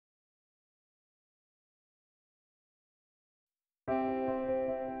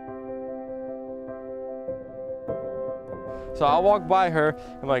So I walk by her,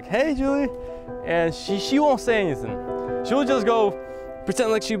 I'm like, hey Julie, and she won't say anything. She'll just go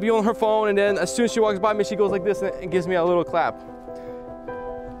pretend like she'll be on her phone, and then as soon as she walks by me, she goes like this and gives me a little clap.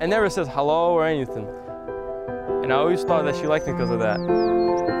 And never says hello or anything. And I always thought that she liked me because of that.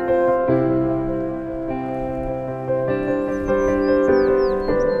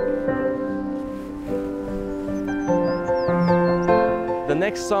 The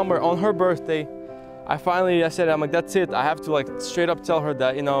next summer on her birthday, I said, I'm like, that's it. I have to like straight up tell her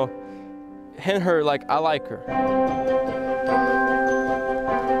that, you know, hint her like I like her.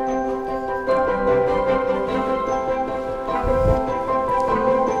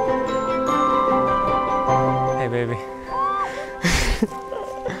 Hey baby.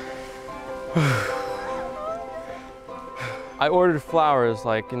 I ordered flowers,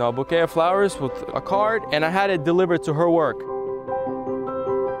 like, you know, a bouquet of flowers with a card, and I had it delivered to her work.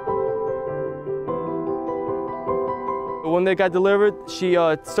 When they got delivered, she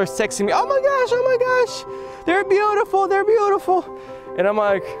starts texting me, oh my gosh, they're beautiful, they're beautiful. And I'm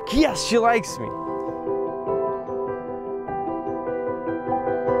like, yes, she likes me.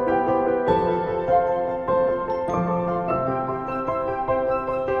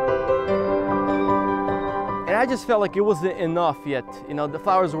 And I just felt like it wasn't enough yet. You know, the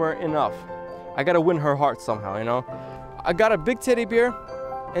flowers weren't enough. I gotta win her heart somehow, you know. I got a big teddy bear,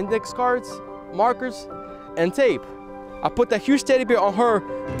 index cards, markers, and tape. I put that huge teddy bear on her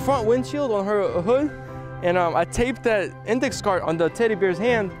front windshield, on her hood, and I taped that index card on the teddy bear's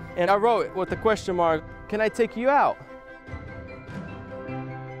hand, and I wrote with a question mark, can I take you out?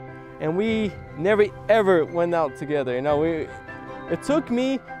 And we never ever went out together, you know. It took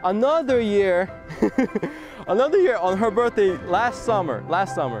me another year, another year on her birthday last summer.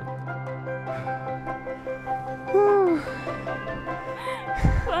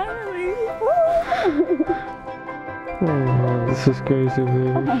 Finally. Oh, this is crazy,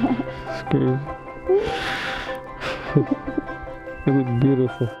 baby. It's crazy. You look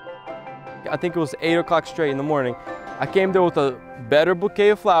beautiful. I think it was 8 o'clock straight in the morning. I came there with a better bouquet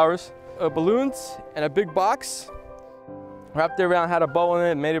of flowers, balloons, and a big box. Wrapped it around, had a bow in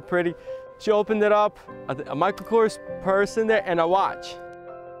it, made it pretty. She opened it up, a Michael Kors purse in there, and a watch.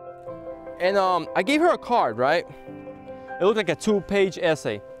 And I gave her a card, right? It looked like a 2-page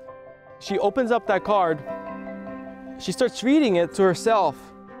essay. She opens up that card. She starts reading it to herself.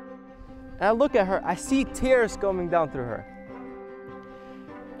 And I look at her, I see tears coming down through her.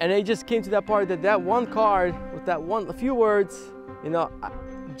 And it just came to that part that one card with a few words, you know, I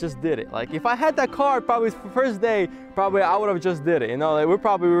just did it. Like if I had that card probably for first day, probably I would have just did it. You know, like, we've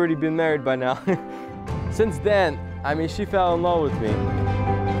probably already been married by now. Since then, I mean, she fell in love with me.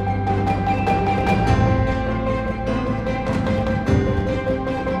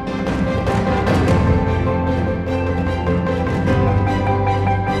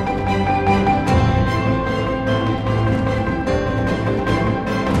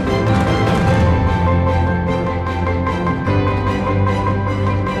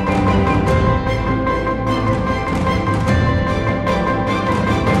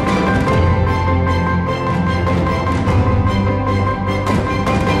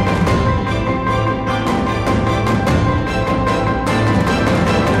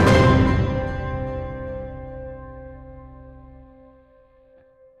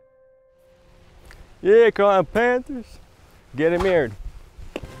 Yeah, come on, Panthers. Get him married.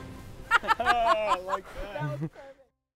 I like that.